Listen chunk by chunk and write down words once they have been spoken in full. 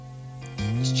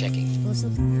checking.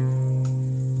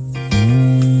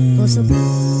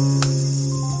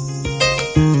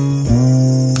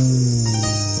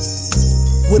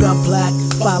 What up, Black?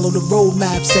 Follow the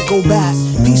roadmaps that go back.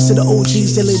 Peace to the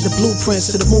OGs that laid the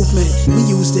blueprints to the movement. We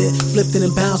used it, flipped it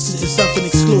and bounced it to something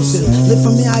exclusive. Live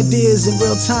from the ideas in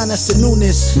real time, that's the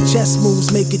newness. Chess moves,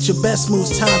 make it your best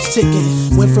moves, time's ticking.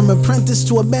 Went from apprentice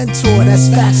to a mentor, that's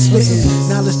facts written.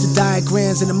 Knowledge the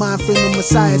diagrams and the mind frame of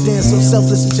Messiah. Dance so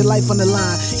selfless with your life on the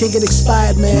line. Can't get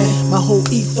expired, man. My whole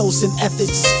ethos and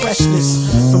ethics is freshness.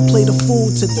 From plate of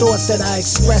food to thoughts that I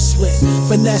express with.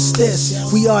 Finesse this,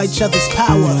 we are each other's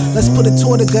power. Let's put a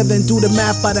tour together and do the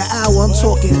math by the hour. I'm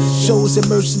talking shows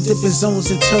immersed in different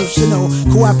zones and turfs, you know.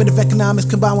 Cooperative economics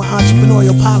combined with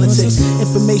entrepreneurial politics.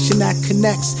 Information that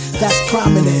connects, that's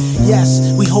prominent.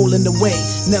 Yes, we holding the way,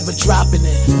 never dropping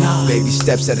it. Nah. Baby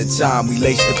steps at a time, we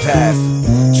lace the path.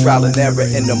 Trial and error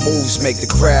in the moves make the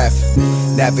craft.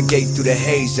 Navigate through the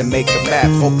haze and make a map.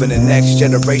 Hoping the next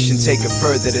generation take it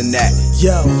further than that.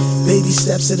 Yo, baby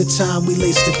steps at a time, we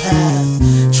lace the path.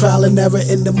 Trial and error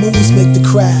in the moves make the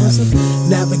craft.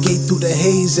 Navigate through the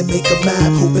haze and make a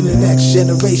map. Hoping the next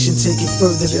generation take it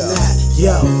further than that.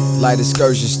 Yo. Light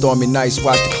excursion, stormy nights,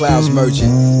 watch the clouds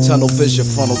merging. Tunnel vision,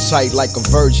 frontal tight like a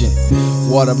virgin.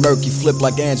 Water murky, flip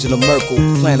like Angela Merkel.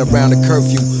 Plan around the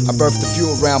curfew, I birthed a few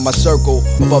around my circle.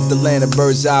 Above the land of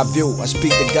bird's eye view, I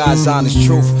speak the God's honest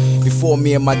truth. Before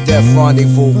me and my death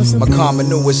rendezvous, my karma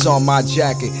knew it's on my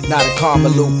jacket, not a karma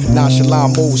loop.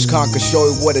 Nonchalant moves, conquer, show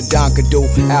you what a don could do.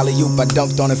 Alley-oop, I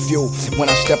dunked on a few. When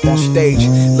I step on stage,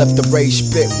 left the rage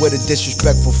spit with a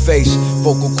disrespectful face.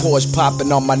 Vocal cords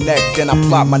popping on my neck, then I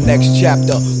plot my next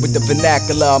chapter with the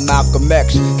vernacular of Malcolm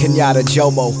X. Kenyatta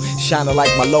Jomo, shining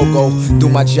like my logo. Do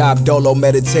my job dolo,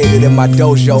 meditated in my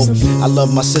dojo. I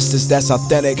love my sisters, that's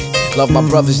authentic. Love my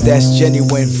brothers, that's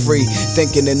genuine. Free,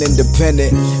 thinking and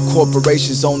independent.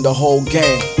 Corporations own the whole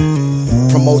game.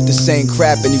 Promote the same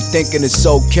crap and you thinking it's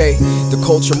okay. The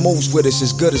culture moves with us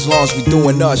as good as long as we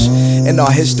doing us. And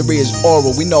our history is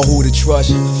oral, we know who to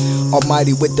trust.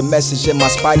 Almighty with the message in my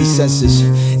spidey senses.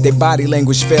 They body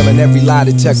language failing every lie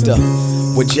detector.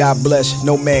 With God bless,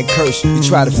 no man curse. You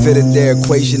try to fit in their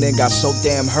equation and got so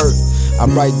damn hurt. I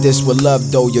write this with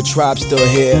love though, your tribe's still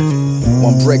here.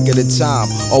 One brick at a time,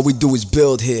 all we do is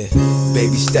build here.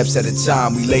 Baby steps at a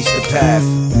time, we lace the path.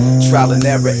 Trial and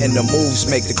error in the moves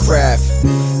make the craft.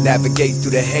 Navigate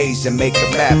through the haze and make a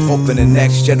map. Hoping the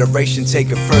next generation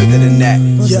take it further than that.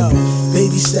 Yo,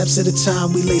 baby steps at a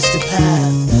time, we lace the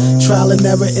path. Trial and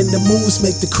error in the moves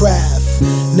make the craft.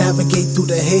 Navigate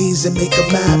through the haze and make a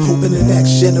map. Hoping the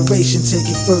next generation take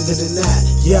it further than that.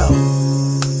 Yo.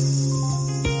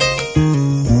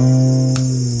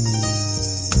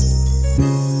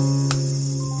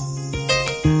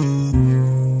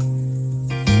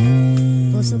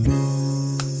 Awesome.